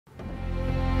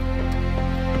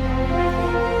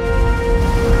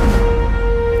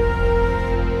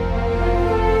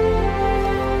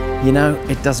You know,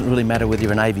 it doesn't really matter whether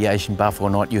you're an aviation buff or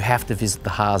not, you have to visit the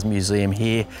HARS Museum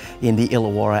here in the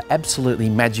Illawarra. Absolutely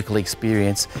magical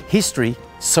experience. History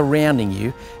surrounding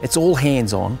you. It's all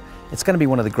hands-on. It's going to be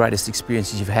one of the greatest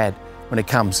experiences you've had when it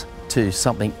comes to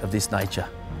something of this nature.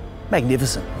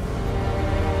 Magnificent.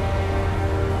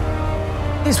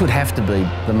 This would have to be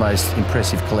the most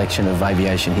impressive collection of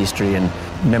aviation history and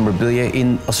memorabilia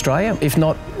in Australia, if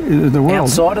not the world.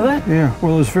 Outside of that? Yeah,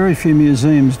 well, there's very few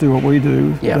museums do what we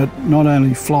do, Yeah. that not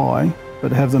only fly,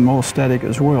 but have them all static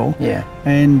as well. Yeah.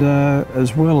 And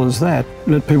as well as that,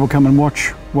 let people come and watch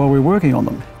while we're working on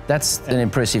them. That's an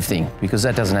impressive thing, because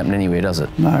that doesn't happen anywhere, does it?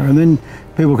 No, and then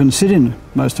people can sit in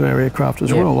most of our aircraft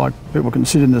as Yeah. well. Like people can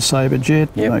sit in the Sabre jet,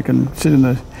 Yep. they can sit in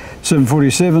the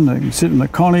 747, they can sit in the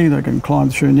Connie, they can climb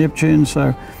through Neptune.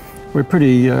 So we're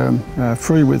pretty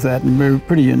free with that, and we're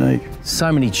pretty unique.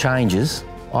 So many changes.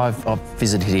 I've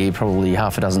visited here probably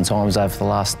half a dozen times over the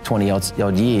last 20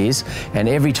 odd years, and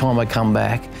every time I come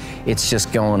back, it's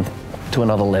just gone to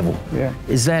another level. Yeah.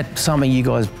 Is that something you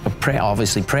guys are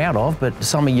obviously proud of, but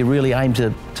something you really aim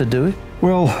to do?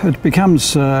 Well, it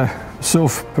becomes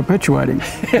self-perpetuating.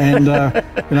 And,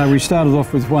 you know, we started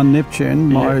off with one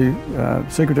Neptune, my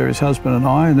secretary's husband and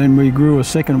I, and then we grew a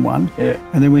second one. Yeah.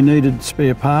 And then we needed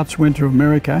spare parts, went to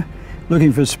America,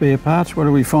 looking for spare parts. What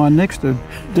do we find next? A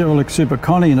derelict Super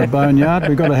Connie in a boneyard.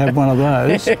 We've got to have one of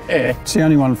those. It's the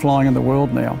only one flying in the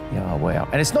world now. Oh, wow.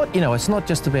 And it's not, you know, it's not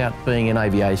just about being an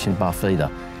aviation buff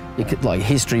either. You could, like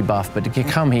history buff, but if you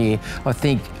come here, I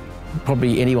think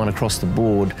probably anyone across the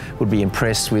board would be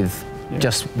impressed with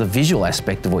just the visual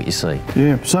aspect of what you see.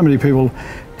 Yeah, so many people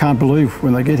can't believe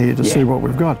when they get here to see what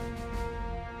we've got.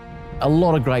 A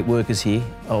lot of great workers here,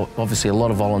 obviously a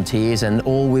lot of volunteers, and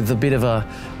all with a bit of a,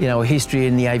 you know, a history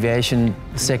in the aviation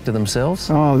sector themselves.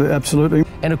 Oh, absolutely.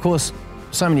 And of course,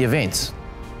 so many events.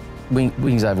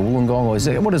 Wings over Wollongong, or is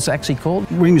it, what is it actually called?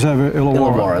 Wings over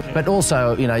Illawarra. But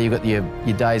also, you know, you've got your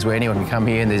days where anyone can come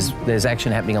here and there's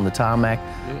action happening on the tarmac,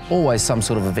 always some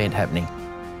sort of event happening.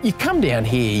 You come down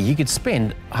here, you could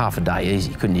spend half a day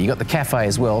easy, couldn't you? You got the cafe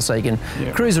as well, so you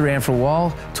can cruise around for a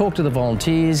while, talk to the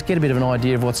volunteers, get a bit of an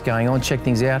idea of what's going on, check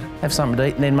things out, have something to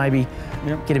eat, and then maybe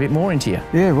get a bit more into you.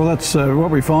 Yeah, well, that's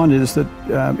what we find is that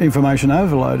information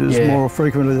overload is more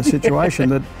frequently the situation,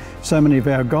 that so many of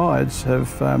our guides have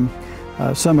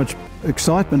so much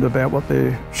excitement about what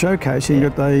they're showcasing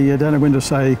that they don't know when to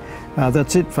say,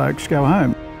 that's it, folks, go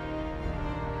home.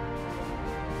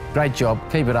 Great job,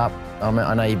 keep it up.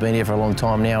 I know you've been here for a long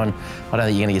time now, and I don't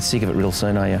think you're going to get sick of it real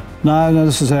soon, are you? No,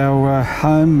 this is our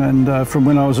home, and from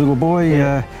when I was a little boy,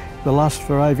 the lust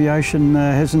for aviation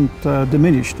hasn't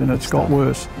diminished, and it's got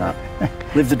worse. No.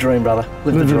 Live the dream, brother.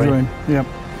 Live the dream. Yep.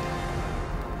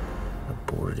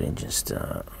 Aborted engine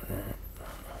start.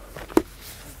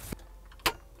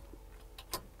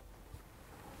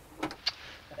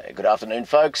 Good afternoon,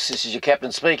 folks. This is your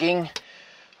captain speaking.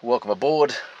 Welcome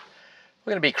aboard.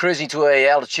 We're going to be cruising to an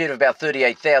altitude of about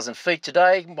 38,000 feet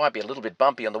today. Might be a little bit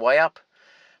bumpy on the way up,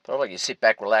 but I'd like you to sit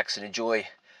back, relax, and enjoy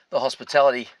the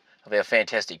hospitality of our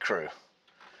fantastic crew.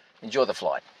 Enjoy the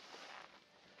flight.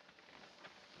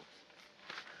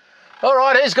 All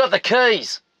right, who's got the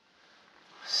keys?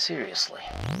 Seriously.